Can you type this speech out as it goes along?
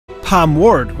Pam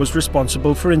Ward was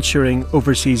responsible for ensuring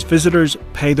overseas visitors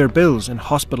pay their bills in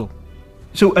hospital.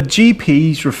 So a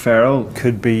GP's referral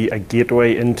could be a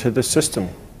gateway into the system?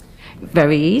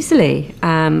 Very easily.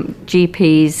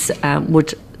 GPs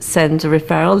would send a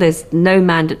referral. There's no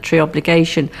mandatory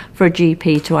obligation for a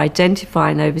GP to identify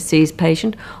an overseas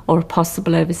patient or a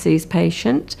possible overseas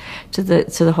patient to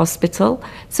the hospital.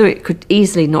 So it could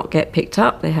easily not get picked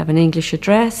up. They have an English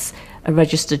address, a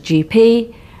registered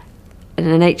GP, an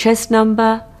NHS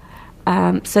number.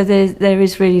 So there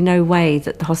is really no way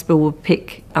that the hospital will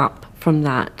pick up from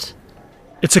that.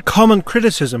 It's a common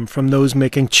criticism from those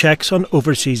making checks on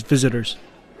overseas visitors.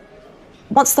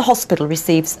 Once the hospital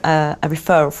receives a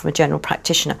referral from a general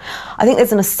practitioner, I think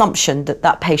there's an assumption that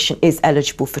that patient is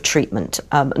eligible for treatment.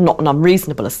 Not an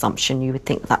unreasonable assumption. You would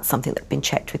think that's something that's been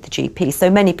checked with the GP.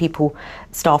 So many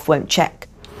staff won't check.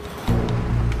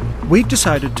 We've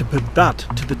decided to put that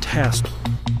to the test.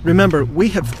 Remember, we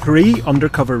have 3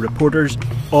 undercover reporters,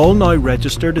 all now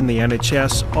registered in the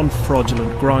NHS on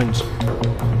fraudulent grounds.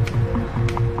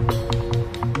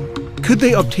 Could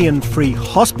they obtain free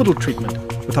hospital treatment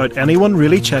without anyone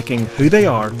really checking who they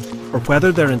are or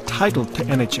whether they're entitled to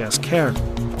NHS care?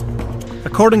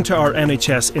 According to our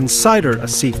NHS insider,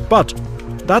 Asif Butt,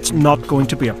 that's not going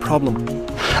to be a problem.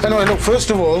 Anyway, look, first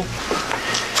of all,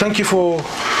 thank you for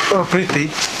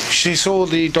Preeti. She saw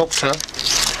the doctor.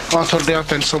 She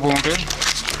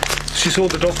saw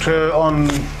the doctor on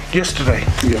yesterday.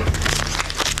 Yeah.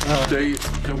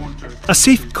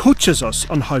 Asif coaches us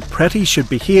on how Preeti should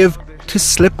behave to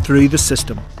slip through the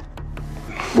system.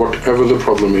 Whatever the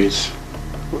problem is,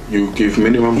 you give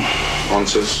minimum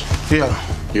answers. Yeah.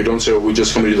 You don't say, oh, we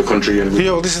just come into the country and we...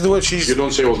 Yeah, well, this is the word she's... You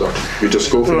don't say all that. You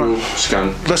just go for your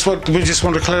scan. That's what we just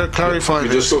want to clarify. You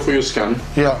just go for your scan.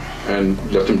 Yeah. And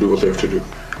let them do what they have to do.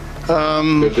 They're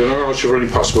not going to ask you for any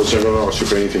passports, they're not going to ask you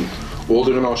for anything. All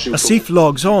they're going to ask you Asif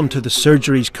logs on to the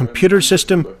surgery's computer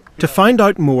system to find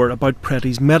out more about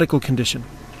Preeti's medical condition.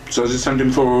 So is it sent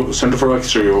for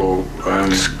X-ray or...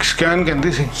 Scan, can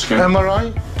this scan?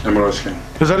 MRI? MRI scan.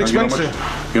 Is that expensive?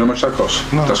 You know how much that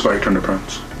costs? No. That's about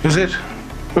 £800. Is it?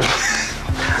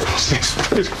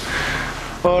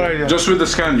 All right, yeah. Just with the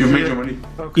scan, you've made your money.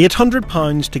 Okay.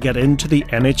 £800 to get into the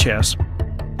NHS.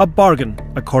 A bargain,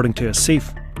 according to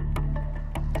Asif.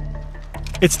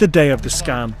 It's the day of the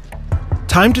scan.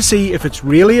 Time to see if it's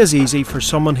really as easy for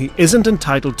someone who isn't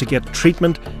entitled to get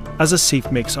treatment as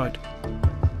Asif makes out.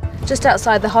 Just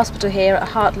outside the hospital here at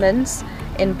Heartlands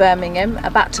in Birmingham,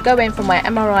 about to go in for my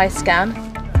MRI scan.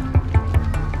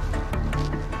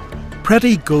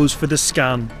 Preeti goes for the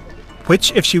scan,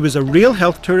 which, if she was a real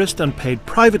health tourist and paid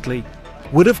privately,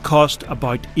 would have cost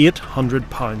about £800.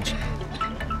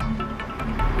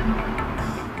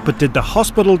 But did the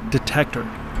hospital detect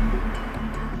her?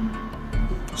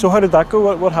 So how did that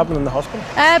go? What happened in the hospital?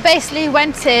 Basically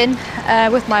went in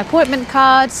with my appointment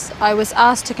cards. I was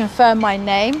asked to confirm my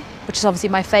name, which is obviously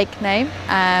my fake name,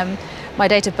 my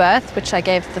date of birth, which I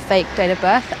gave the fake date of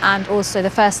birth, and also the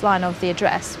first line of the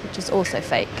address, which is also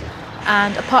fake.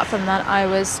 And apart from that, I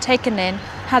was taken in,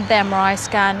 had the MRI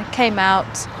scan, came out.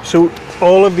 So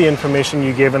all of the information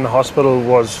you gave in the hospital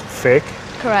was fake?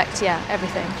 Correct, yeah,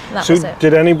 everything. That was it.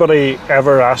 Did anybody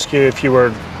ever ask you if you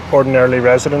were ordinarily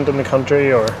resident in the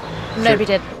country, or...? Nobody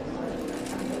did.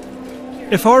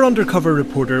 If our undercover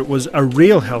reporter was a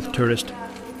real health tourist,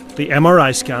 the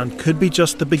MRI scan could be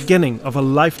just the beginning of a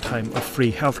lifetime of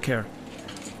free healthcare.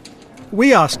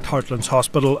 We asked Heartlands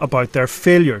Hospital about their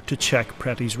failure to check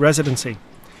Preeti's residency.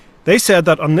 They said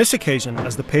that on this occasion,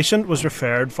 as the patient was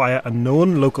referred via a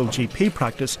known local GP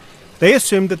practice, they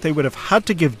assumed that they would have had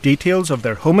to give details of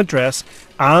their home address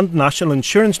and national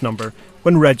insurance number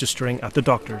when registering at the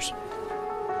doctor's.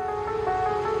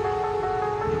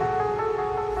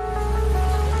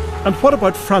 And what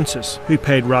about Francis, who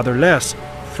paid rather less,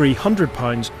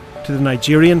 £300, to the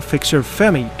Nigerian fixer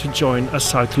Femi to join a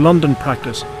South London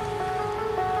practice?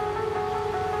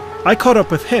 I caught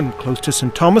up with him close to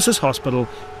St Thomas's Hospital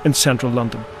in central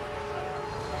London.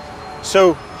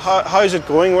 So, how's it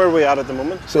going? Where are we at the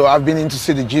moment? So I've been in to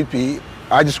see the GP.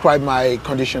 I described my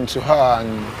condition to her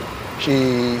and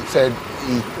she said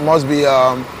it must be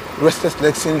restless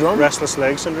leg syndrome. Restless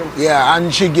leg syndrome? Yeah,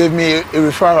 and she gave me a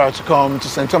referral to come to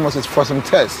St Thomas's for some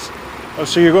tests. Oh,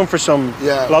 so you're going for some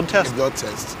blood tests? Blood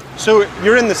tests. So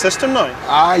you're in the system now?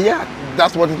 Yeah,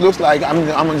 that's what it looks like. I'm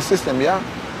on the system, yeah.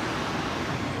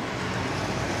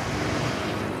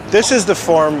 This is the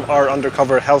form our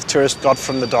undercover health tourist got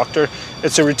from the doctor.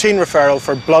 It's a routine referral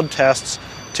for blood tests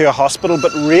to a hospital,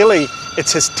 but really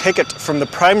it's his ticket from the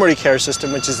primary care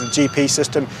system, which is the GP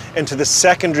system, into the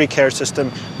secondary care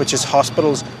system, which is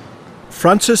hospitals.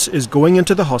 Francis is going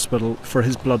into the hospital for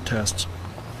his blood tests.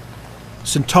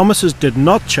 St Thomas's did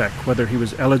not check whether he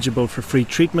was eligible for free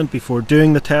treatment before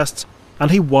doing the tests,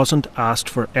 and he wasn't asked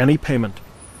for any payment.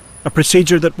 A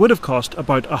procedure that would have cost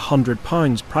about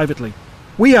 £100 privately.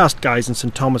 We asked guys in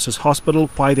St Thomas's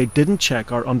Hospital why they didn't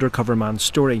check our undercover man's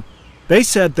story. They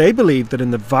said they believed that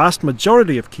in the vast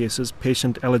majority of cases,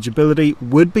 patient eligibility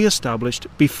would be established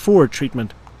before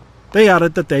treatment. They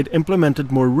added that they'd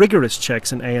implemented more rigorous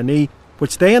checks in A&E,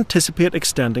 which they anticipate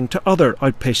extending to other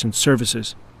outpatient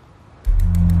services.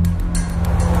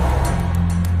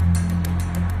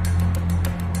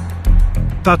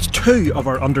 That's 2 of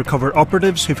our undercover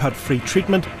operatives who've had free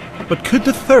treatment, but could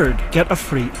the 3rd get a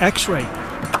free X-ray?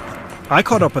 I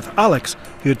caught up with Alex,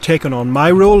 who had taken on my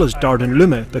role as Darden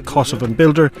Lume, the Kosovan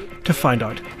builder, to find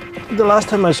out. The last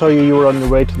time I saw you, you were on your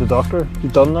way to the doctor.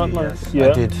 You've done that now? Yes, yeah.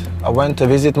 I did. I went to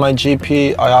visit my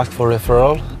GP. I asked for a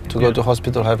referral to go to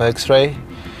hospital, have X-ray.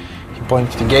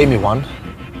 He gave me one.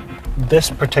 This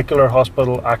particular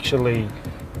hospital actually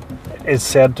is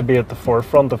said to be at the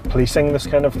forefront of policing this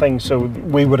kind of thing, so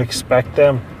we would expect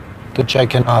them to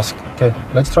check and ask. Okay,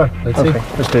 let's try. Let's see.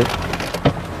 Let's do it.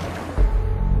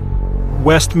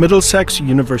 West Middlesex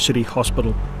University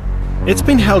Hospital. It's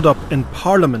been held up in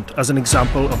Parliament as an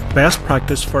example of best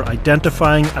practice for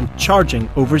identifying and charging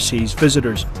overseas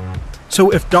visitors. So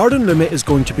if Darden Lume is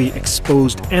going to be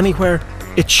exposed anywhere,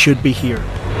 it should be here.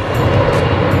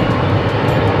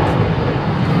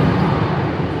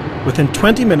 Within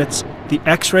 20 minutes, the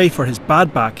X-ray for his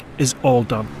bad back is all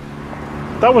done.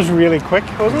 That was really quick,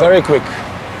 wasn't it? Very quick,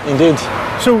 indeed.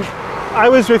 So, I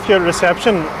was with you at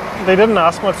reception. They didn't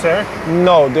ask what's there?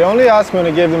 No, they only asked me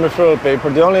when I gave them referral paper.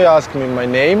 They only asked me my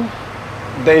name,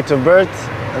 date of birth,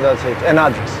 and that's it, and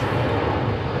address.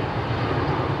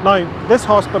 Now, this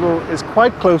hospital is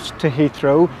quite close to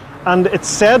Heathrow, and it's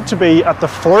said to be at the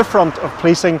forefront of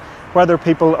policing whether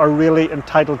people are really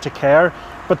entitled to care.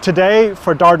 But today,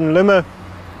 for Darden Lume,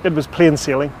 it was plain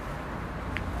sailing.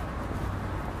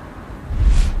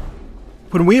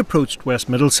 When we approached West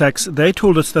Middlesex, they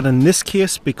told us that in this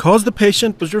case, because the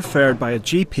patient was referred by a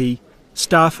GP,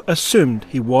 staff assumed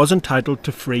he was entitled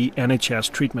to free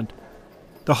NHS treatment.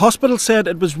 The hospital said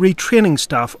it was retraining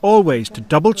staff always to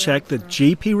double-check that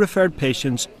GP-referred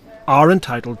patients are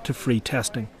entitled to free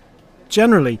testing.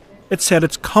 Generally, it said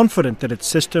it's confident that its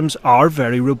systems are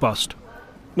very robust.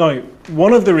 Now,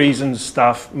 one of the reasons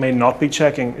staff may not be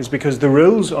checking is because the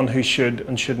rules on who should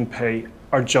and shouldn't pay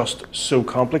are just so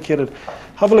complicated.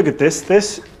 Have a look at this.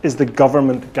 This is the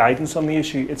government guidance on the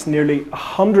issue. It's nearly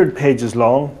 100 pages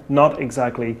long, not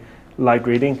exactly light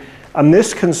reading, and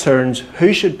this concerns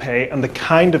who should pay and the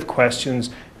kind of questions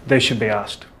they should be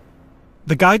asked.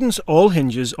 The guidance all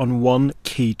hinges on one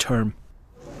key term.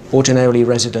 Ordinarily,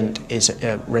 resident is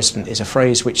a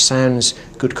phrase which sounds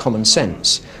good common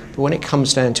sense, but when it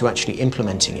comes down to actually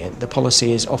implementing it, the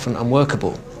policy is often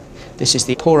unworkable. This is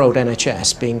the poor old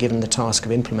NHS being given the task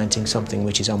of implementing something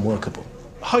which is unworkable.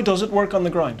 How does it work on the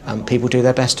ground? People do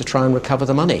their best to try and recover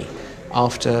the money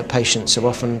after patients are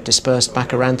often dispersed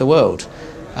back around the world.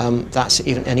 That's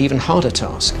an even harder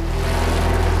task.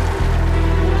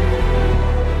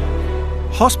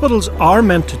 Hospitals are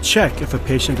meant to check if a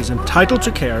patient is entitled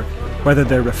to care, whether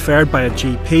they're referred by a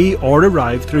GP or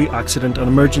arrive through accident and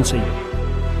emergency.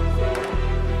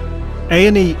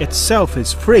 A&E itself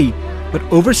is free, but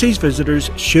overseas visitors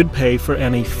should pay for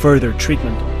any further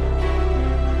treatment.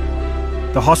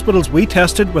 The hospitals we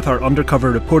tested with our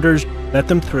undercover reporters let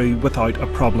them through without a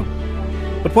problem.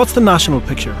 But what's the national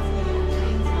picture?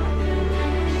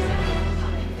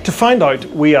 To find out,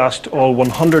 we asked all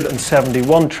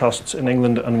 171 trusts in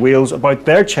England and Wales about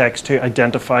their checks to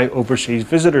identify overseas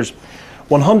visitors.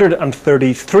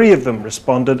 133 of them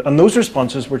responded, and those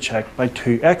responses were checked by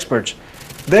 2 experts.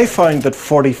 They found that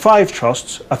 45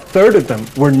 trusts, a third of them,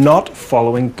 were not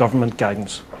following government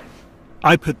guidance.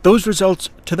 I put those results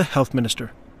to the Health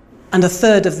Minister. And a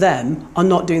third of them are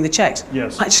not doing the checks.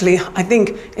 Yes. Actually, I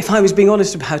think, if I was being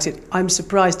honest about it, I'm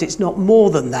surprised it's not more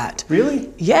than that. Really?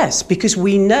 Yes, because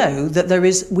we know that there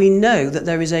is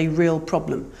a real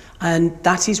problem, and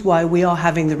that is why we are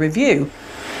having the review.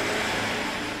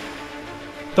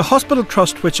 The hospital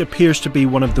trust, which appears to be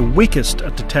one of the weakest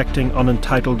at detecting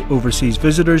unentitled overseas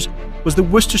visitors, was the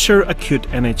Worcestershire Acute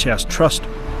NHS Trust.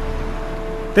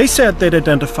 They said they'd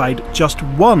identified just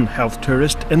 1 health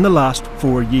tourist in the last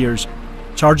 4 years,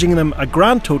 charging them a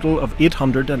grand total of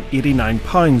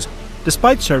 £889,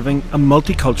 despite serving a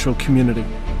multicultural community.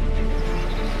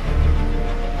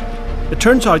 It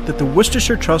turns out that the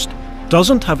Worcestershire Trust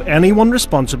doesn't have anyone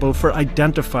responsible for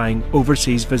identifying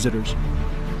overseas visitors.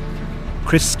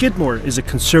 Chris Skidmore is a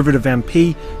Conservative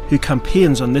MP who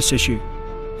campaigns on this issue.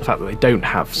 The fact that they don't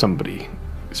have somebody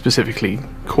specifically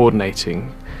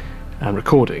coordinating and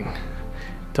recording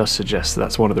does suggest that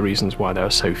that's one of the reasons why there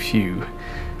are so few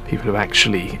people who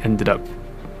actually ended up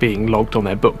being logged on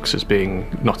their books as being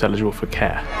not eligible for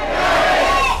care.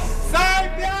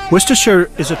 Worcestershire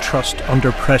is a trust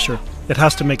under pressure. It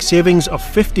has to make savings of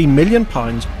 £50 million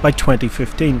by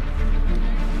 2015.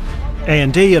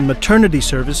 A&E and maternity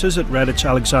services at Redditch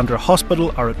Alexandra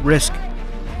Hospital are at risk.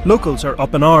 Locals are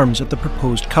up in arms at the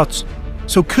proposed cuts.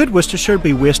 So could Worcestershire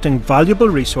be wasting valuable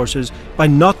resources by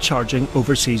not charging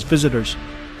overseas visitors?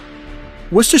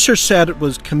 Worcestershire said it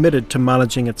was committed to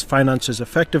managing its finances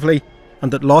effectively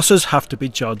and that losses have to be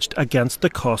judged against the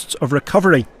costs of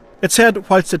recovery. It said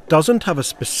whilst it doesn't have a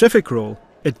specific role,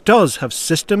 it does have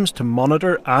systems to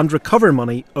monitor and recover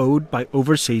money owed by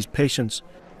overseas patients.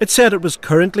 It said it was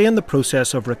currently in the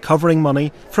process of recovering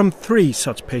money from 3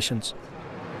 such patients.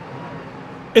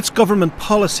 It's government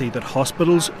policy that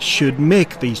hospitals should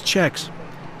make these checks.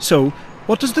 So,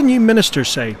 what does the new minister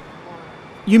say?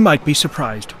 You might be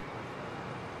surprised.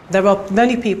 There are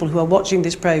many people who are watching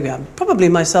this programme, probably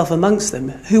myself amongst them,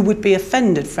 who would be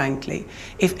offended, frankly,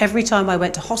 if every time I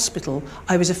went to hospital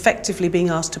I was effectively being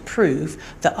asked to prove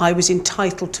that I was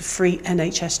entitled to free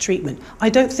NHS treatment. I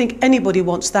don't think anybody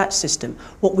wants that system.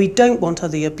 What we don't want are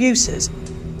the abuses.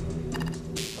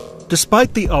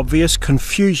 Despite the obvious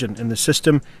confusion in the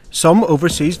system, some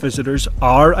overseas visitors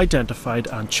are identified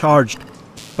and charged.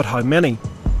 But how many?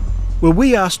 Well,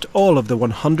 we asked all of the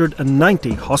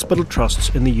 190 hospital trusts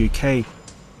in the UK.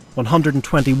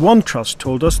 121 trusts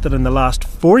told us that in the last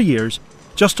 4 years,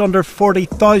 just under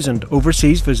 40,000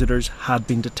 overseas visitors had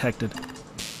been detected.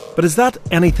 But is that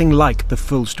anything like the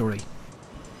full story?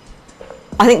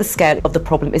 I think the scale of the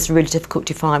problem is really difficult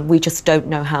to find. We just don't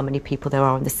know how many people there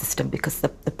are in the system because the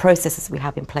processes we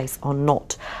have in place are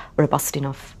not robust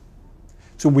enough.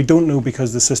 So we don't know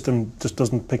because the system just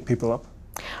doesn't pick people up?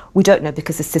 We don't know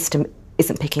because the system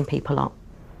isn't picking people up.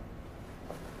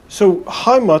 So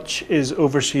how much is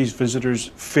overseas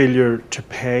visitors' failure to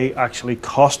pay actually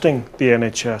costing the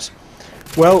NHS?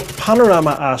 Well,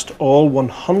 Panorama asked all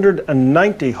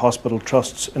 190 hospital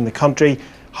trusts in the country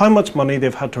how much money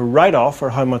they've had to write off or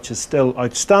how much is still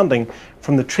outstanding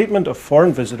from the treatment of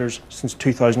foreign visitors since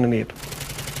 2008.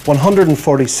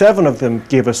 147 of them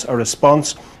gave us a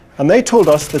response, and they told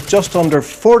us that just under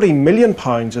 £40 million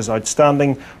is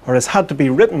outstanding or has had to be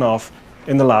written off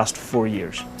in the last 4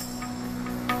 years.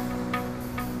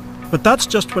 But that's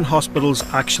just when hospitals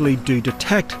actually do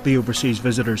detect the overseas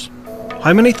visitors.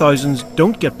 How many thousands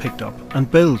don't get picked up and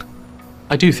billed?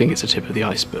 I do think it's a tip of the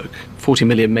iceberg. 40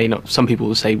 million may not, some people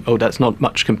will say, oh, that's not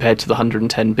much compared to the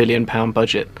 £110 billion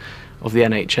budget of the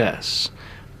NHS.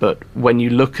 But when you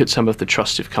look at some of the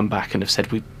trusts who've come back and have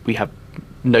said we have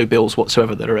no bills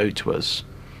whatsoever that are owed to us,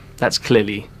 that's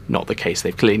clearly not the case.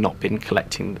 They've clearly not been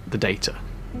collecting the data.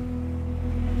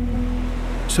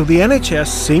 So the NHS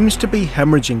seems to be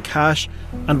hemorrhaging cash,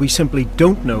 and we simply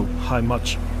don't know how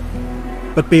much.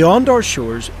 But beyond our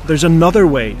shores, there's another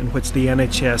way in which the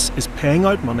NHS is paying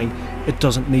out money it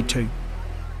doesn't need to.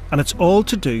 And it's all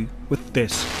to do with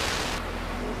this.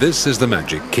 This is the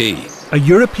magic key. A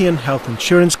European health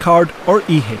insurance card, or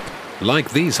EHIC.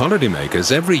 Like these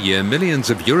holidaymakers, every year millions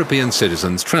of European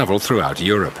citizens travel throughout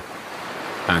Europe.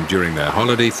 And during their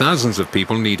holiday, thousands of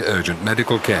people need urgent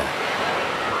medical care.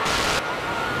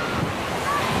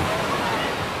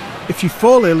 If you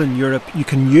fall ill in Europe, you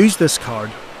can use this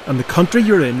card, and the country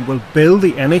you're in will bill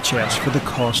the NHS for the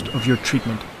cost of your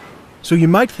treatment. So you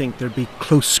might think there'd be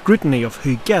close scrutiny of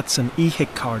who gets an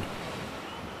EHIC card.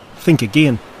 Think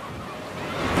again.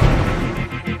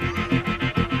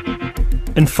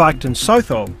 In fact, in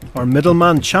Southall, our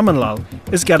middleman Chamanlal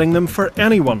is getting them for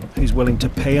anyone who's willing to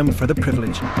pay him for the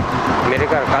privilege.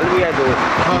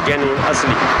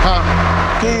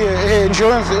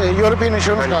 Insurance, European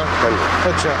insurance card.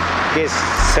 अच्छा. कि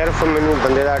सिर्फ मैनू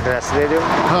बंदे दा address दे दियो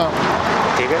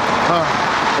ठीक है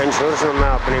insurance मैं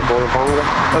अपने कोल पाऊंगा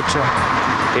अच्छा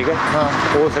ठीक है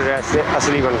उस एड्रेस से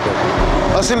असली बन के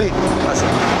असली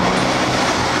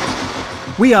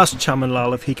We asked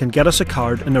Chamanlal if he can get us a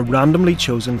card in a randomly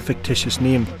chosen fictitious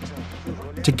name.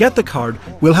 To get the card,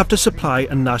 we'll have to supply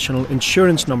a national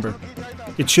insurance number.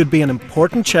 It should be an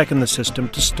important check in the system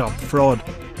to stop fraud.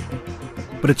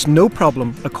 But it's no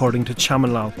problem, according to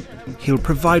Chamanlal. He'll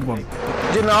provide one.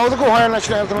 Janaud ko hai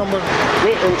national health number?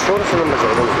 नहीं insurance number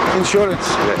चाहिए. Insurance.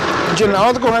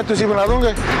 Janaud ko hai तुसी बना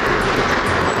दोगे?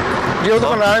 ये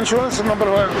तो ना insurance number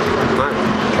है.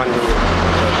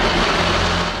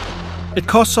 It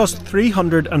costs us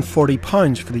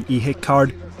 £340 for the EHIC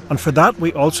card, And for that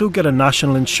we also get a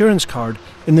national insurance card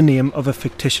in the name of a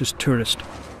fictitious tourist.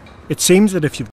 It seems that if you've